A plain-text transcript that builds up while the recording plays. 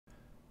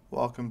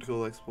Welcome to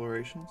Cool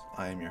Explorations.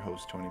 I am your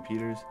host, Tony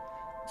Peters.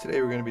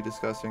 Today we're going to be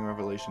discussing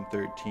Revelation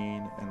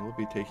 13, and we'll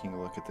be taking a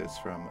look at this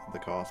from the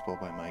Gospel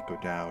by Mike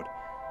O'Dowd.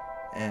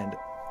 And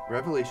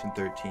Revelation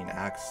 13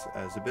 acts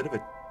as a bit of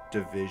a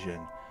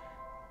division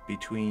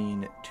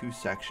between two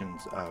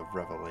sections of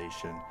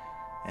Revelation.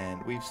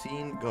 And we've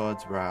seen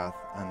God's wrath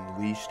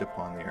unleashed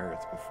upon the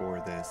earth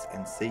before this,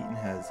 and Satan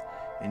has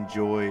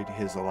enjoyed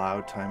his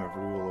allowed time of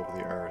rule over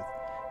the earth.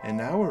 And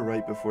now we're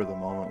right before the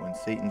moment when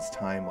Satan's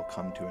time will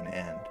come to an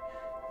end.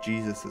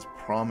 Jesus, as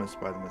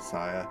promised by the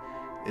Messiah,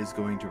 is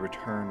going to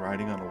return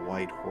riding on a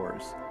white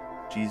horse.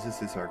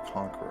 Jesus is our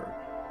conqueror.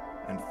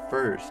 And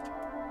first,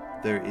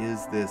 there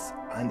is this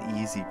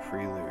uneasy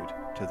prelude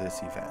to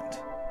this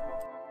event.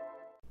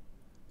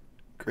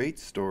 Great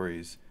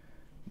stories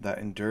that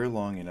endure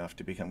long enough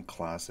to become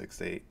classics,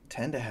 they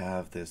tend to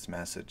have this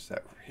message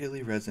that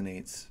really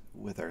resonates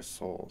with our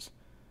souls.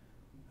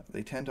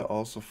 They tend to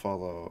also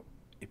follow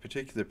a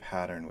particular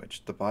pattern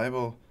which the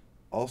Bible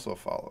also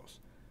follows.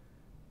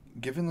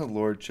 Given the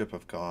lordship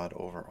of God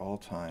over all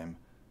time,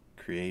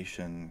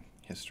 creation,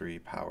 history,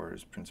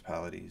 powers,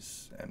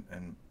 principalities,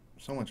 and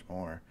so much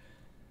more,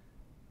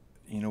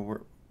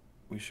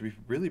 we should be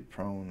really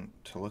prone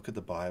to look at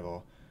the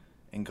Bible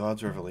and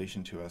God's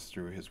revelation to us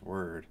through His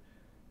Word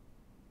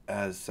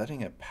as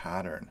setting a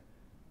pattern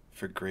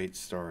for great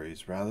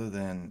stories rather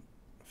than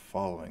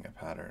following a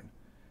pattern.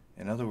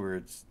 In other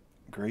words,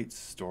 great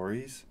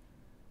stories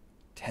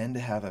tend to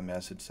have a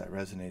message that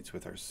resonates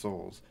with our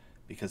souls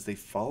because they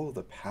follow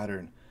the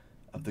pattern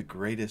of the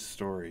greatest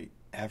story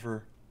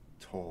ever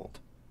told.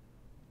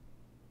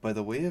 By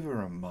the way of a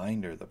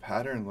reminder, the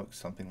pattern looks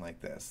something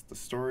like this. The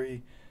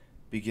story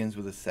begins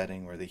with a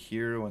setting where the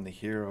hero and the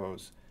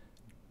hero's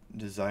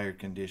desired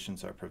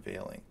conditions are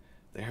prevailing.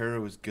 The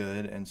hero is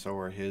good, and so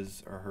are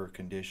his or her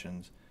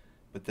conditions,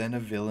 but then a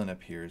villain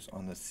appears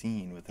on the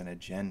scene with an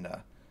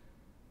agenda.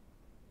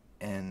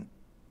 And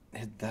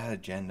that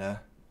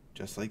agenda,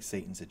 just like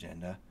Satan's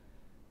agenda,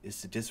 is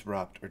to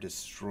disrupt or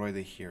destroy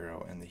the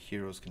hero and the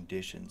hero's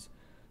conditions,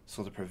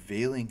 so the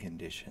prevailing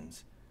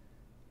conditions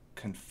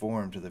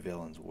conform to the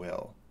villain's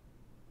will.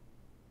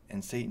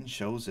 And Satan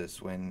shows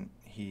us when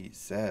he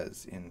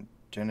says in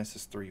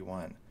Genesis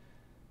 3:1,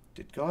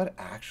 did God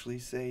actually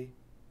say,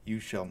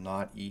 "You shall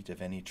not eat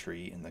of any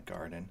tree in the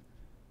garden"?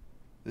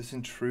 This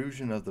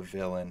intrusion of the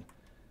villain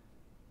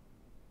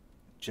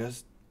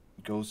just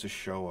goes to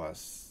show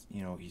us,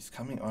 he's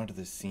coming onto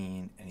the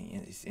scene and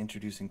he's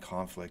introducing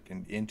conflict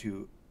and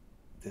into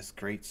this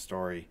great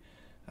story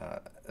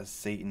as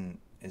Satan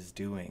is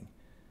doing.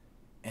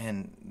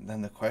 And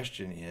then the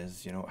question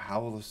is,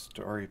 how will the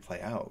story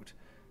play out?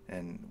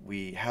 And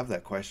we have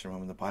that question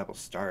when the Bible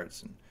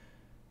starts. And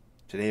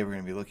today we're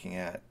going to be looking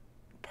at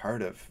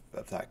part of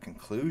that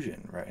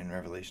conclusion right in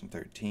Revelation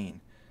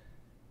 13.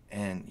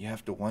 And you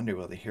have to wonder,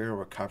 will the hero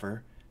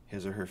recover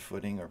his or her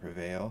footing or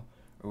prevail?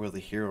 Or will the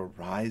hero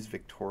rise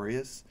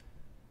victorious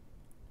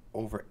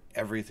over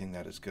everything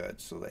that is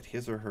good, so that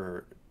his or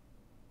her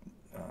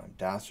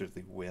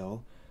dastardly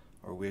will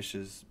or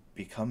wishes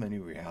become a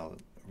new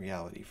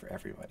reality for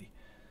everybody?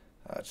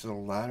 To the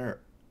latter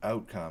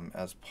outcome,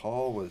 as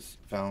Paul was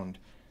found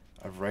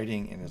of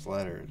writing in his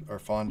letters, or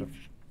fond of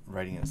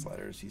writing in his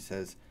letters, he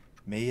says,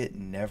 "May it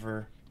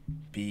never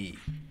be."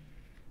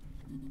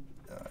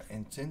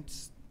 And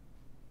since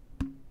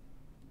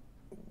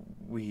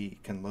we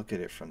can look at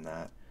it from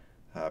that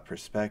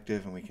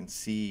perspective, and we can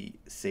see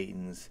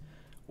Satan's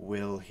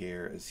will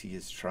here as he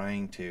is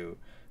trying to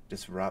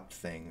disrupt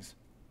things,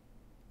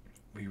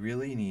 we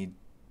really need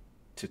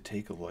to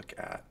take a look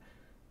at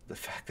the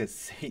fact that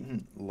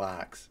Satan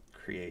lacks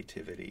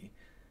creativity.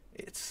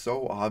 It's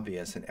so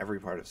obvious in every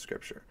part of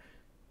Scripture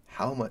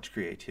how much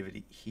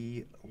creativity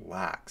he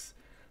lacks.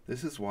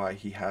 This is why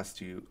he has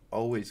to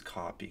always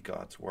copy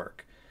God's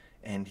work,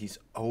 and he's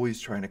always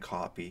trying to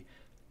copy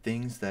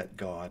things that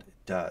God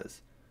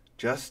does,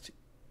 just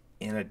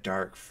in a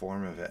dark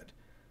form of it.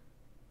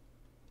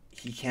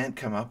 He can't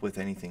come up with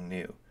anything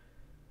new.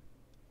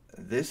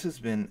 This has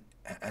been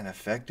an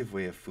effective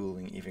way of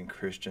fooling even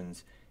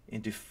Christians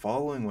into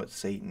following what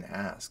Satan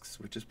asks,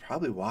 which is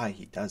probably why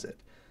he does it.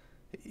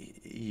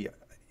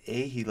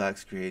 He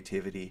lacks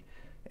creativity,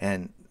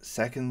 and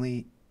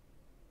secondly,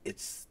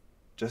 it's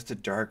just a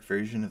dark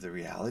version of the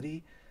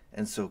reality,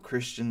 and so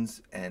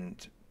Christians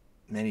and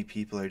many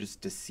people are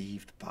just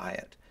deceived by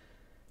it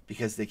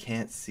because they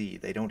can't see.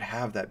 They don't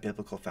have that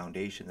biblical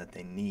foundation that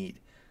they need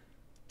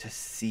to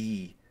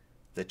see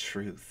the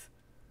truth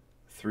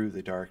through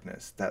the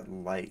darkness, that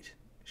light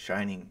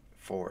shining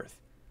forth.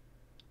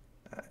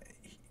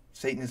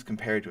 Satan is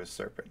compared to a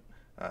serpent,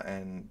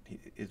 and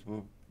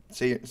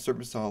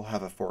serpents all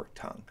have a forked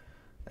tongue.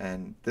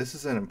 And this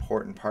is an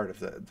important part of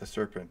the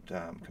serpent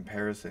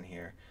comparison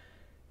here,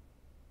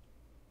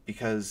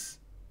 because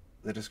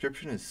the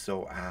description is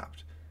so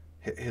apt.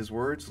 His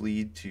words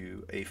lead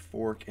to a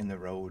fork in the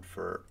road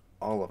for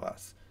all of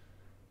us,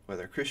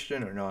 whether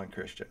Christian or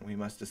non-Christian. We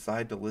must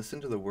decide to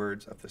listen to the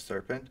words of the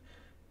serpent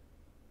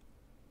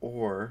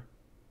or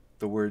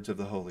the words of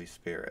the Holy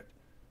Spirit.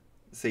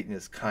 Satan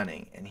is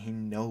cunning, and he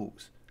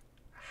knows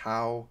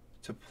how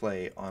to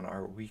play on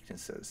our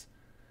weaknesses,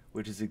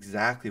 which is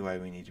exactly why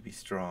we need to be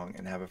strong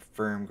and have a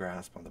firm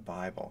grasp on the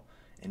Bible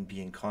and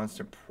be in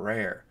constant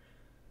prayer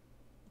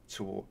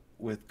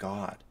with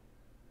God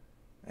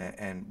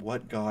and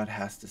what God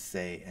has to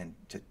say and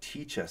to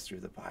teach us through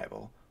the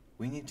Bible.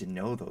 We need to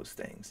know those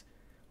things.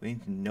 We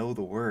need to know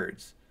the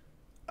words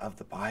of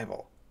the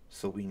Bible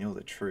so we know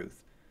the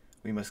truth.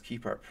 We must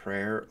keep our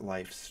prayer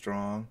life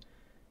strong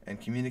and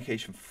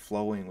communication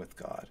flowing with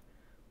God,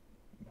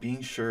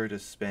 being sure to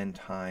spend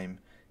time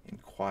in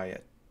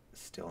quiet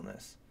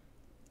stillness,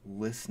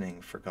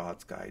 listening for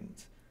God's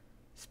guidance.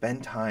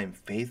 Spend time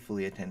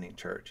faithfully attending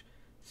church,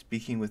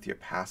 speaking with your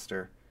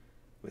pastor,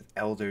 with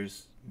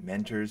elders,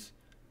 mentors,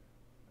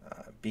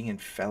 being in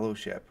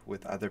fellowship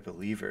with other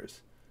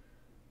believers.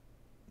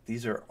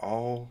 These are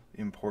all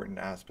important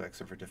aspects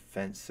of our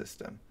defense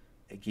system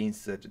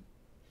against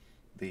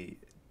the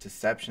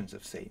deceptions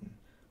of Satan.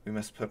 We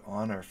must put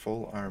on our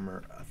full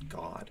armor of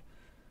God.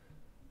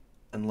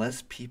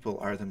 Unless people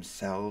are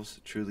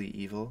themselves truly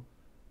evil,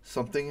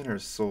 something in our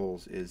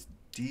souls is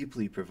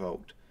deeply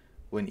provoked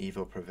when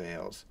evil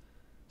prevails.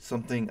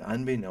 Something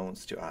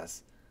unbeknownst to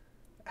us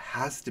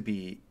has to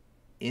be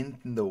in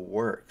the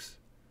works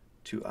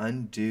to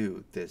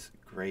undo this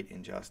great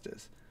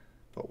injustice.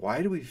 But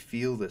why do we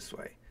feel this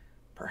way?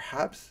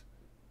 Perhaps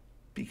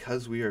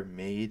because we are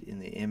made in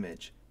the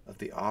image of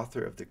the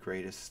author of the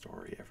greatest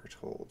story ever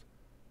told.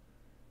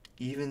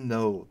 Even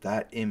though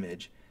that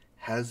image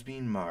has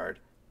been marred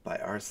by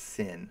our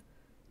sin,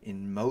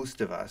 in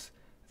most of us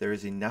there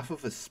is enough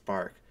of a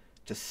spark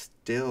to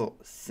still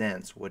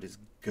sense what is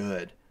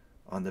good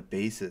on the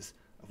basis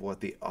of what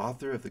the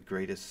author of the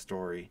greatest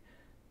story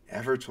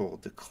ever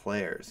told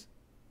declares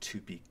to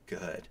be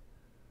good.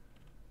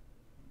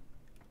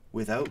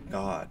 Without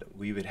God,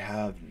 we would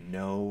have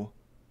no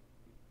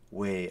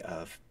way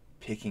of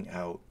picking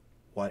out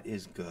what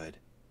is good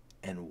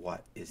and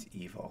what is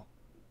evil.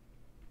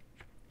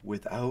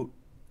 Without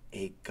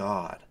a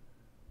God,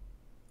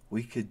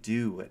 we could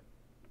do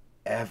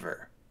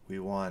whatever we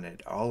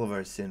wanted, all of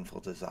our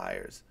sinful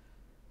desires.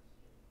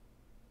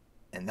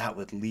 And that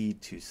would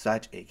lead to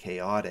such a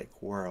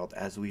chaotic world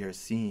as we are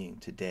seeing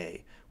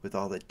today, with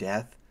all the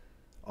death,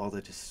 all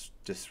the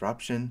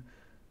disruption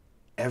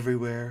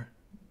everywhere,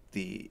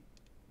 the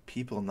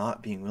people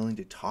not being willing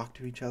to talk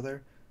to each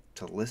other,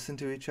 to listen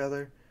to each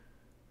other.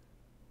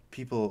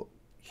 People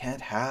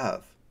can't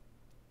have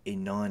a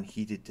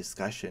non-heated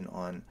discussion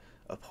on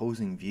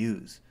opposing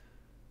views.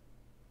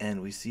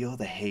 And we see all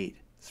the hate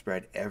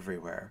spread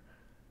everywhere.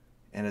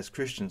 And as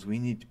Christians, we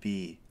need to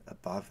be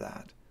above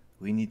that.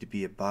 We need to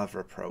be above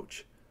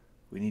reproach.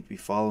 We need to be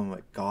following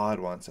what God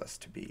wants us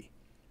to be.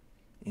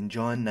 In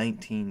John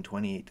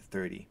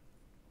 19:28-30,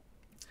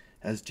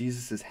 as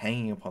Jesus is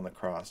hanging upon the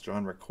cross,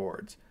 John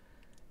records,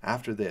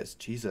 "After this,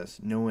 Jesus,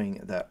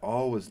 knowing that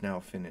all was now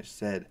finished,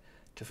 said,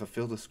 to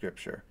fulfill the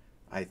scripture,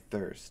 'I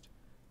thirst.'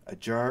 A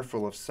jar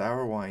full of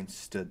sour wine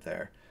stood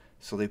there.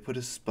 So they put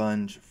a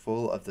sponge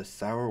full of the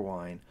sour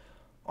wine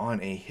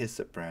on a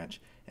hyssop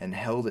branch and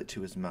held it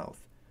to his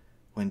mouth.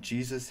 When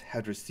Jesus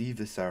had received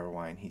the sour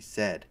wine, he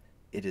said,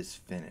 'It is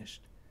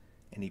finished.'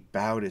 And he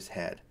bowed his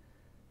head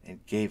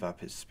and gave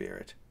up his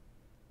spirit."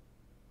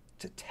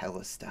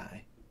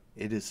 Tetelestai.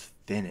 It is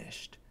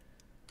finished.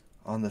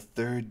 On the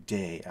third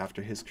day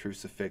after his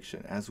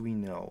crucifixion, as we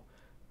know,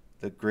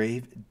 the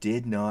grave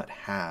did not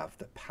have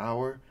the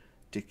power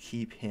to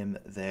keep him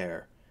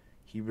there.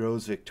 He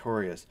rose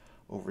victorious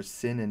over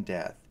sin and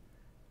death.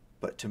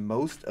 But to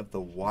most of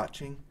the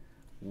watching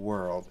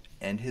world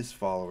and his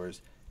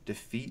followers,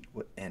 defeat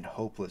and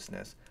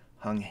hopelessness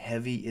hung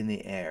heavy in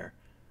the air.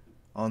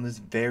 On this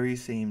very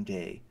same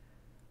day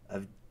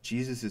of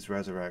Jesus'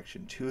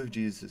 resurrection, two of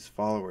Jesus'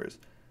 followers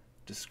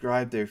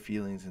described their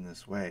feelings in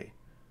this way.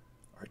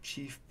 "Our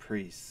chief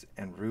priests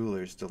and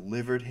rulers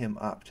delivered him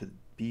up to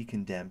be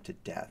condemned to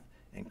death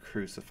and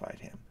crucified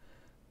him.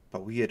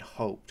 But we had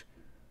hoped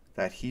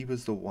that he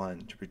was the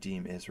one to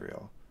redeem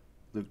Israel."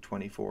 Luke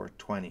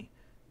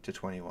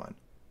 24:20-21.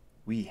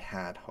 We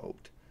had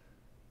hoped.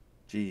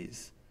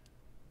 Jeez.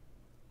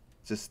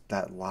 Just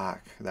that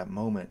lack, that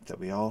moment that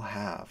we all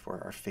have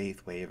where our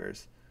faith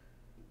wavers.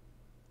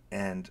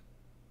 And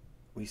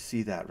we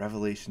see that,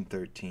 Revelation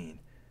 13.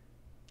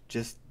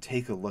 Just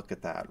take a look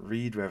at that.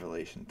 Read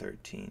Revelation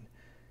 13.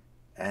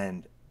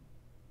 And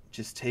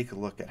just take a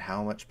look at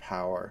how much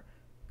power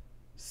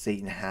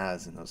Satan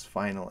has in those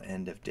final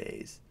end of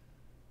days.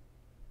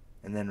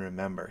 And then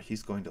remember,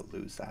 he's going to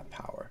lose that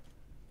power.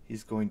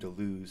 He's going to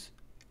lose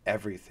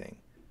everything.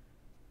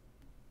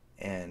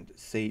 And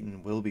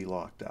Satan will be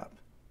locked up,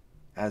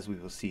 as we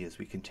will see as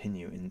we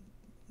continue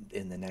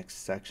in the next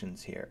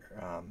sections here.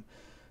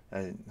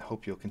 I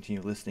hope you'll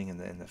continue listening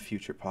in the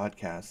future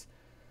podcasts.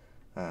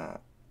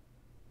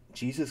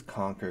 Jesus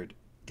conquered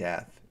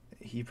death.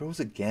 He rose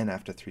again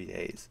after 3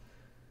 days.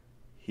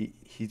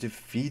 He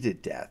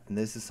defeated death, and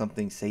this is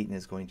something Satan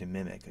is going to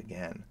mimic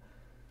again.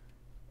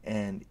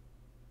 And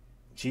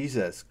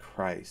Jesus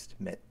Christ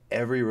met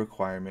every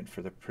requirement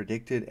for the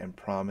predicted and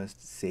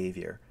promised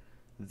Savior,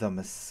 the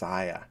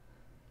Messiah.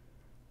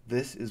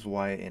 This is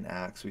why in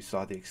Acts we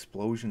saw the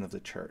explosion of the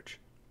church.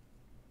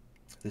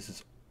 This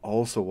is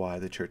also why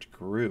the church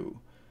grew.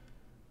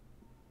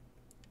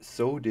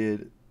 So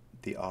did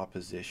the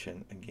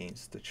opposition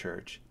against the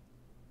church.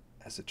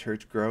 As the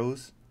church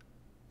grows,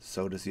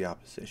 so does the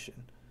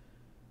opposition.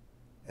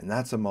 And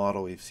that's a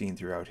model we've seen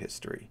throughout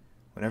history.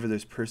 Whenever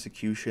there's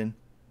persecution,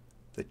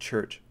 the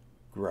church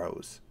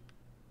grows.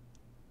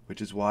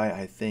 Which is why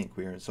I think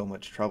we are in so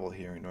much trouble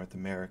here in North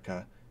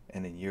America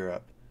and in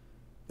Europe.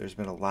 There's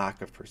been a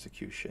lack of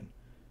persecution.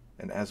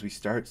 And as we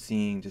start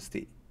seeing just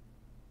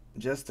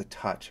the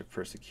touch of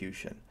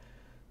persecution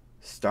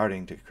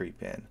starting to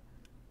creep in,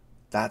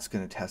 that's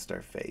going to test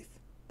our faith.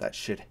 That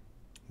should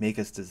make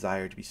us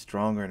desire to be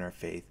stronger in our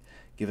faith,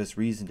 give us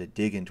reason to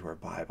dig into our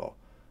Bible,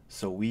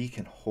 so we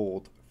can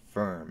hold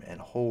firm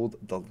and hold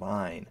the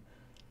line.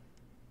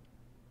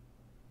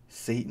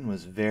 Satan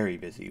was very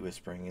busy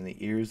whispering in the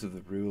ears of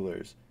the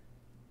rulers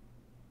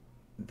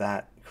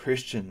that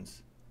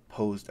Christians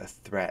posed a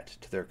threat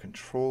to their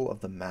control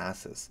of the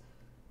masses.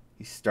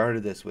 He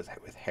started this with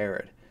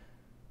Herod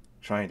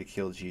trying to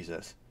kill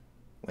Jesus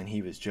when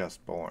he was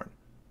just born.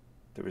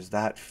 There was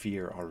that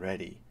fear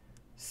already.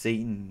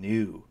 Satan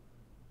knew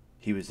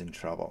he was in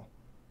trouble,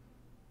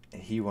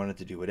 and he wanted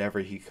to do whatever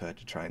he could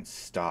to try and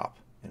stop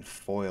and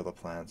foil the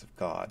plans of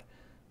God.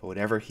 But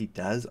whatever he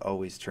does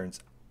always turns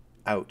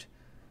out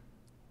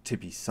to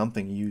be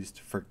something used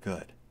for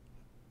good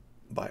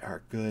by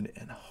our good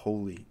and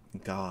holy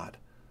God.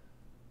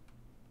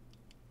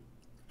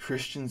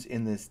 Christians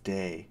in this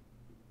day,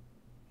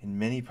 in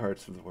many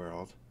parts of the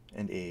world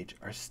and age,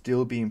 are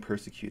still being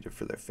persecuted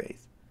for their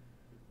faith.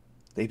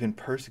 They've been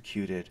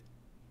persecuted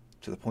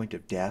to the point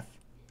of death,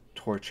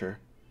 torture.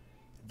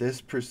 This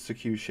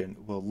persecution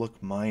will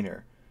look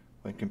minor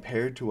when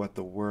compared to what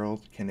the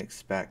world can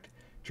expect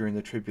during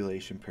the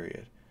tribulation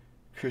period.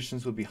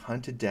 Christians will be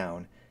hunted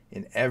down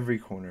in every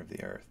corner of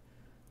the earth.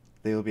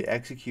 They will be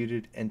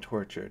executed and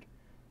tortured.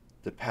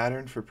 The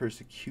pattern for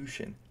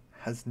persecution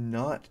has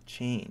not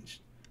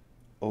changed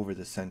over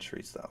the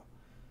centuries, though,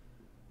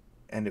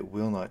 and it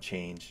will not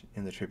change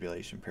in the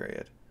tribulation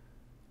period,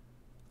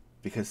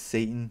 because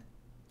Satan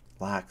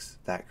lacks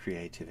that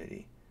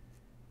creativity.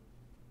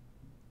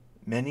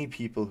 Many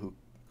people who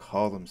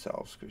call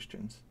themselves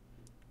Christians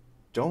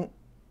don't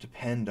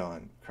depend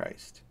on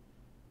Christ.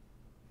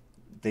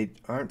 They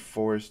aren't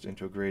forced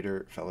into a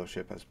greater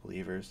fellowship as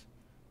believers,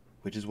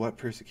 which is what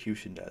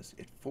persecution does.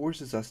 It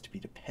forces us to be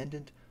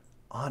dependent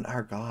on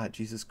our God,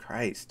 Jesus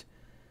Christ,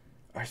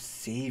 our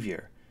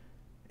Savior.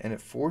 And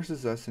it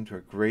forces us into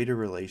a greater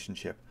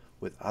relationship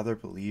with other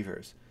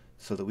believers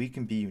so that we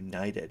can be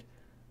united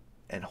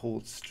and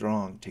hold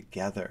strong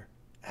together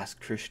as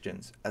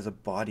Christians, as a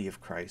body of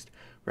Christ,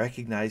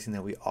 recognizing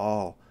that we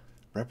all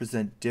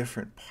represent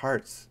different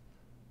parts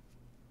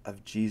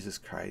of Jesus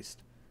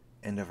Christ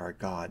and of our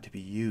God, to be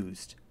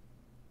used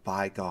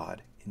by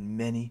God in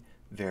many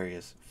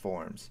various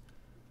forms.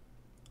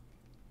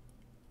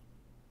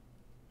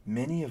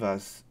 Many of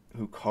us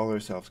who call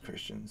ourselves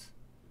Christians,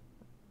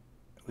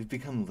 we've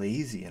become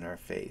lazy in our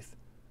faith.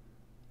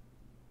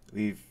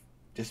 We've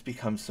just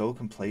become so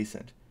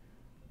complacent.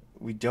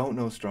 We don't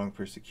know strong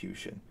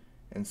persecution,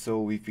 and so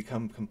we've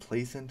become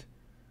complacent,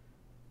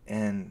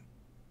 and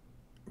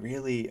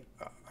really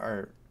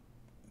our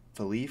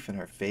belief and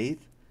our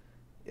faith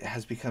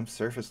has become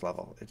surface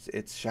level.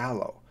 It's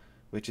shallow,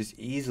 which is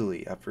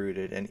easily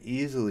uprooted and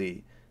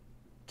easily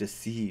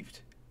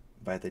deceived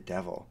by the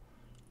devil.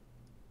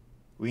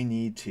 We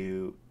need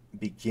to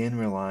begin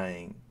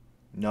relying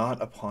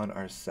not upon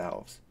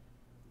ourselves.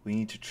 We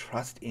need to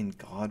trust in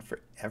God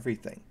for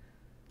everything.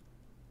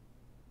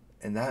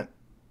 And that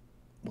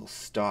will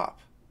stop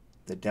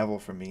the devil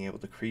from being able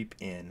to creep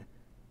in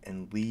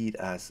and lead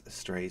us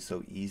astray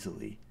so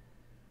easily.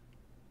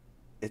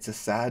 It's a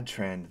sad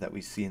trend that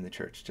we see in the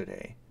church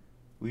today.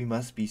 We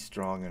must be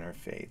strong in our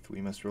faith.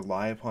 We must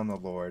rely upon the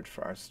Lord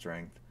for our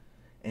strength.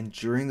 And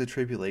during the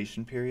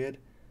tribulation period,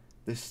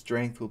 this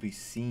strength will be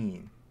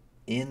seen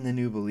in the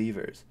new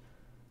believers.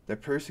 The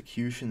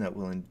persecution that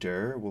will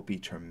endure will be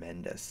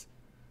tremendous.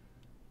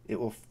 It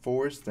will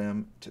force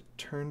them to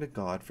turn to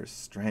God for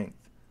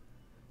strength,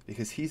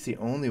 because He's the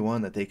only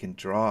one that they can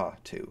draw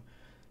to,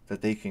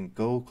 that they can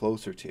go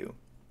closer to.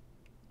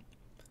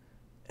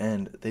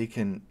 And they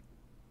can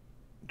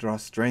draw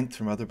strength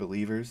from other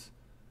believers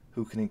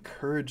who can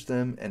encourage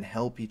them and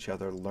help each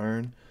other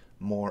learn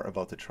more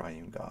about the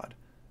triune God.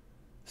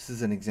 This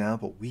is an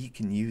example we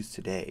can use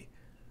today.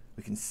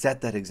 We can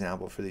set that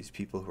example for these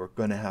people who are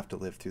going to have to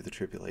live through the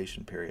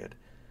tribulation period.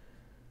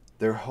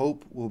 Their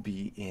hope will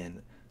be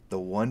in the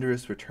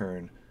wondrous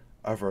return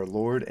of our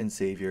Lord and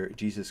Savior,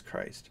 Jesus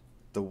Christ,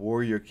 the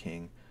warrior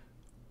king,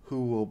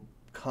 who will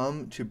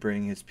come to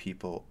bring his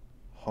people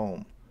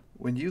home.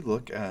 When you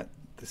look at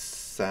the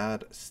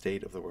sad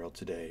state of the world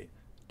today,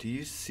 do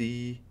you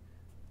see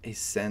a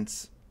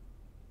sense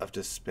of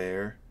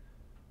despair?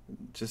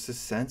 Just a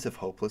sense of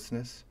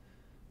hopelessness?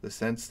 The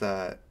sense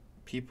that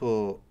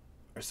people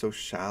are so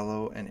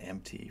shallow and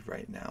empty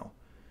right now.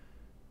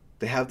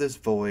 They have this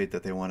void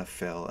that they want to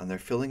fill, and they're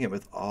filling it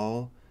with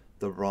all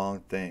the wrong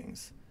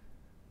things.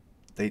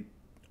 They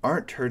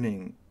aren't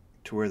turning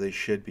to where they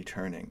should be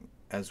turning,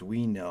 as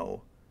we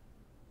know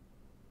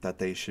that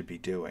they should be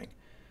doing.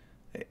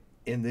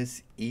 In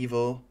this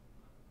evil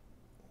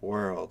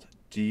world,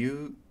 do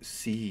you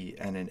see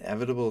an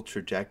inevitable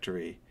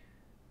trajectory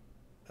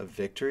of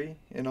victory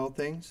in all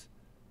things?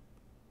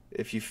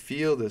 If you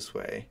feel this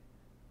way,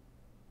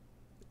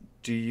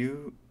 do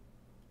you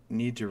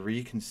need to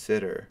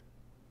reconsider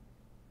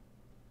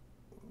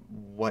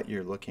what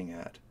you're looking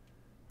at?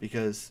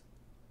 Because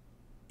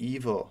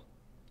evil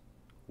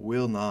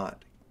will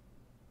not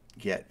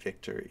get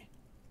victory.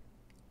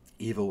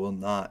 Evil will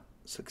not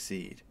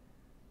succeed.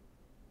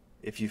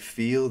 If you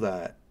feel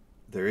that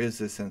there is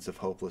this sense of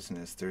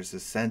hopelessness, there's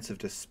this sense of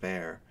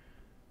despair,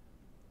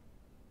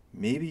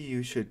 maybe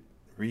you should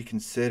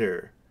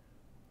reconsider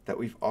that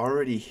we've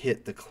already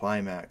hit the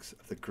climax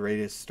of the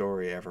greatest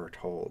story ever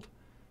told.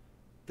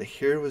 The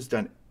hero has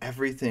done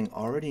everything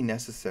already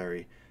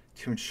necessary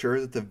to ensure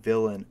that the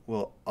villain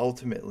will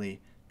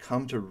ultimately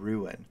come to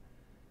ruin.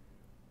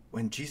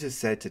 When Jesus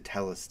said to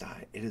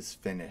Telestai, "It is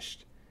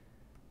finished,"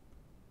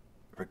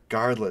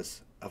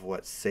 regardless of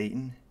what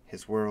Satan,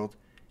 his world,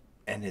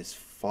 and his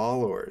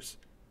followers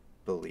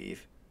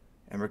believe,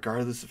 and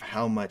regardless of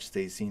how much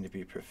they seem to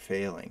be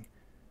prevailing,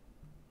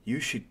 you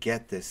should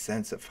get this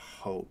sense of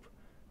hope.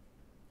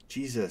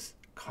 Jesus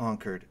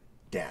conquered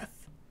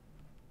death.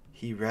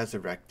 He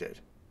resurrected.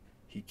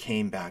 He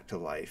came back to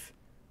life.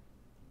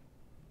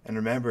 And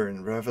remember,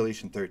 in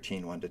Revelation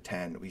 13,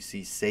 1-10, we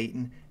see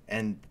Satan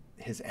and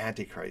his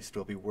Antichrist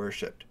will be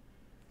worshipped.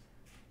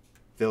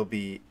 There'll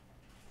be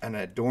an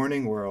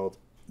adorning world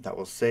that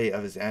will say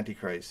of his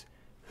Antichrist,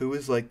 "Who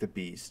is like the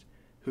beast?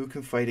 Who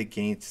can fight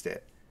against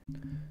it?"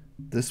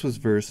 This was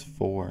verse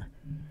 4.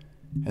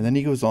 And then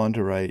he goes on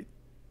to write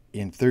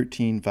in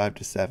 13,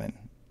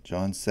 5-7,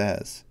 John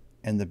says,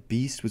 "And the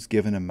beast was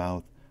given a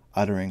mouth,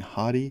 uttering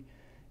haughty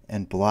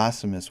and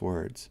blasphemous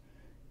words,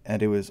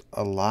 and it was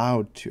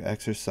allowed to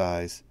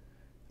exercise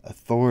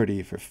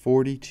authority for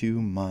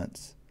 42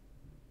 months.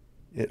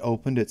 It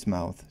opened its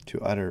mouth to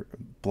utter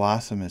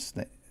blasphemies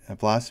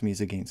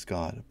against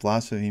God,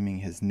 blaspheming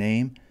his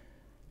name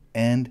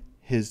and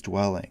his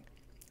dwelling,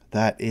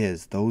 that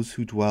is, those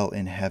who dwell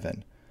in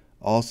heaven.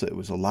 Also it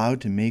was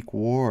allowed to make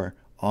war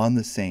on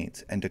the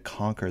saints and to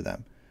conquer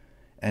them,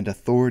 and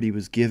authority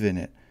was given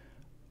it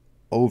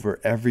over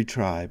every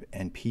tribe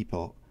and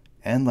people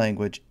and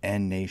language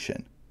and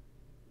nation."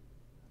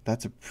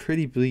 That's a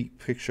pretty bleak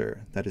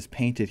picture that is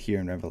painted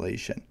here in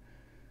Revelation.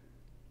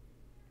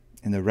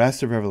 In the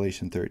rest of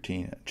Revelation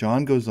 13,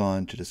 John goes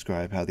on to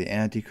describe how the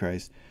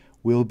Antichrist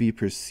will be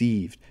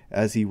perceived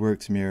as he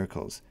works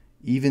miracles,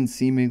 even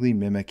seemingly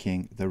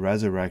mimicking the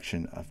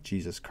resurrection of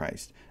Jesus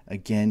Christ,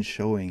 again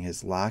showing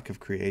his lack of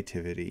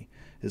creativity,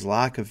 his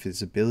lack of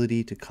his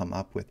ability to come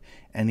up with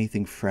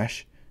anything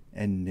fresh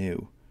and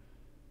new.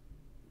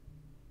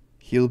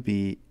 He'll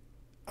be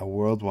a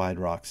worldwide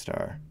rock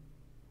star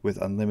with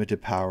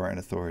unlimited power and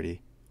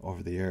authority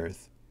over the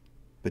earth.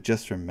 But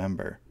just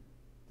remember,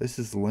 this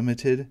is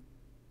limited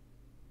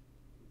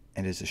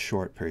and is a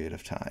short period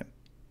of time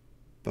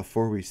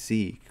before we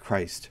see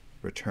Christ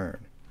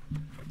return.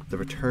 The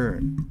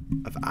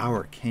return of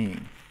our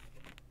King,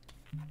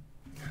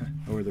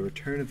 or the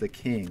return of the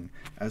King,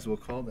 as we'll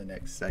call the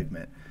next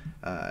segment,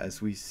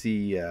 as we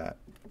see our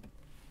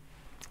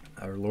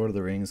Lord of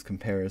the Rings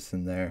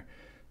comparison there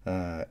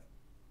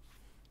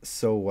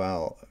so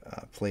well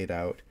played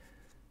out.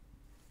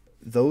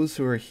 Those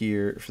who are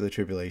here for the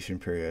tribulation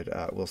period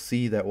will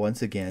see that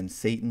once again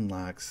Satan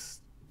lacks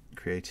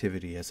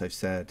creativity, as I've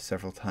said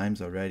several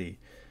times already.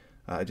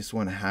 I just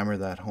want to hammer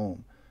that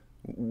home.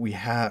 We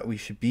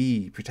should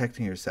be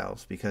protecting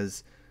ourselves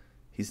because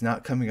he's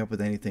not coming up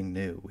with anything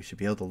new. We should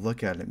be able to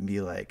look at it and be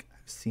like,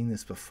 "I've seen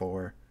this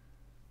before.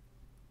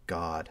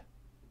 God,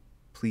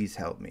 please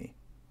help me.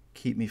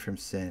 Keep me from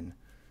sin.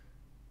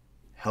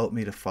 Help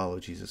me to follow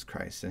Jesus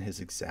Christ and his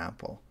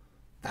example."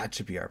 That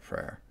should be our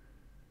prayer.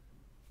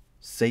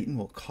 Satan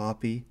will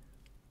copy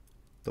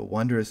the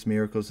wondrous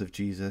miracles of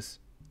Jesus.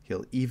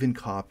 He'll even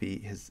copy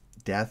his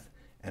death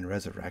and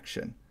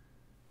resurrection,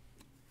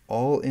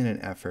 all in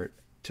an effort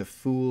to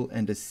fool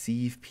and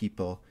deceive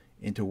people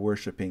into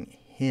worshiping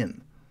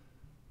him.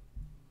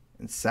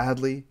 And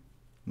sadly,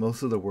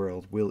 most of the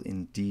world will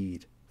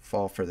indeed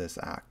fall for this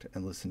act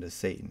and listen to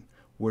Satan,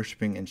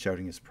 worshiping and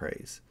shouting his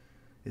praise.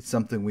 It's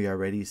something we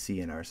already see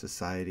in our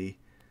society.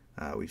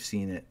 We've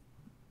seen it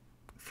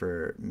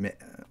for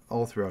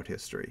all throughout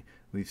history.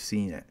 We've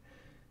seen it.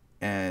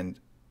 And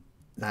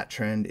that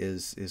trend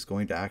is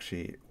going to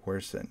actually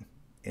worsen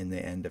in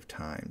the end of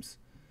times.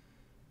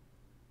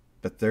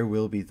 But there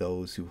will be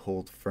those who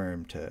hold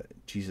firm to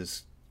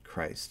Jesus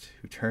Christ,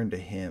 who turn to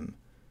him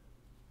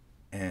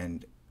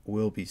and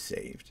will be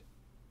saved.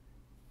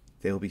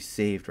 They'll be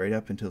saved right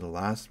up until the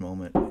last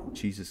moment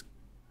Jesus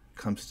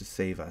comes to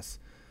save us.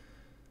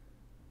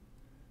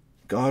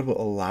 God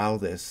will allow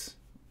this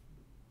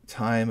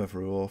time of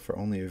rule for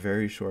only a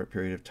very short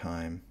period of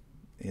time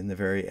in the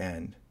very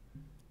end,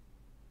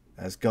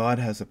 as God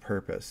has a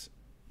purpose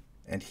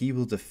and he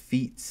will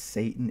defeat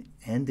Satan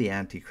and the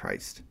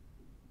Antichrist.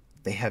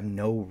 They have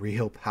no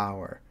real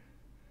power.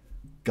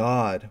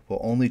 God will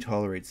only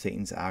tolerate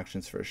Satan's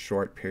actions for a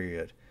short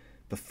period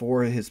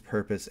before his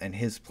purpose and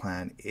his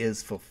plan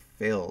is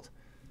fulfilled.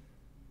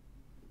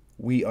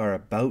 We are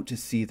about to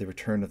see the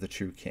return of the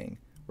true king.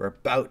 We're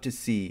about to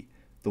see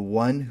the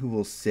one who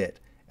will sit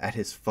at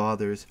his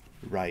Father's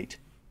right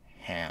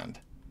hand.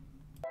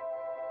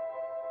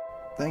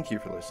 Thank you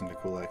for listening to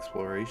Cool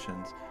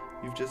Explorations.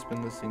 You've just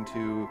been listening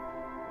to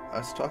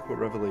us talk about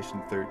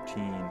Revelation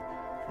 13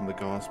 from the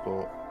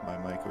Gospel by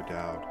Mike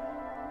O'Dowd.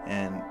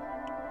 And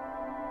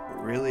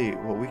really,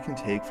 what we can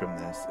take from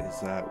this is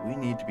that we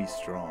need to be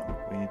strong.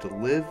 We need to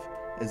live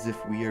as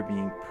if we are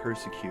being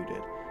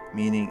persecuted,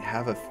 meaning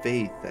have a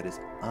faith that is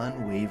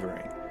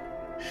unwavering.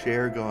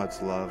 Share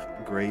God's love,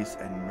 grace,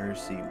 and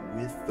mercy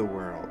with the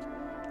world.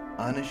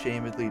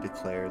 Unashamedly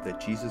declare that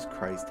Jesus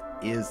Christ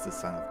is the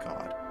Son of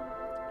God.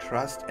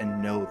 Trust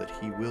and know that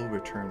he will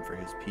return for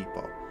his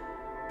people.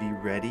 Be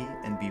ready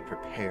and be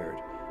prepared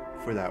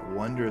for that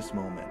wondrous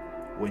moment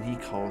when he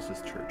calls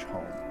his church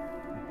home.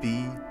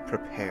 Be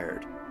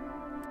prepared.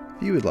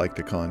 If you would like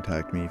to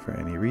contact me for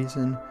any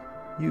reason,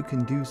 you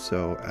can do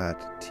so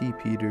at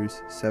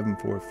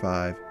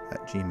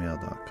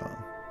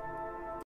tpeters745@gmail.com.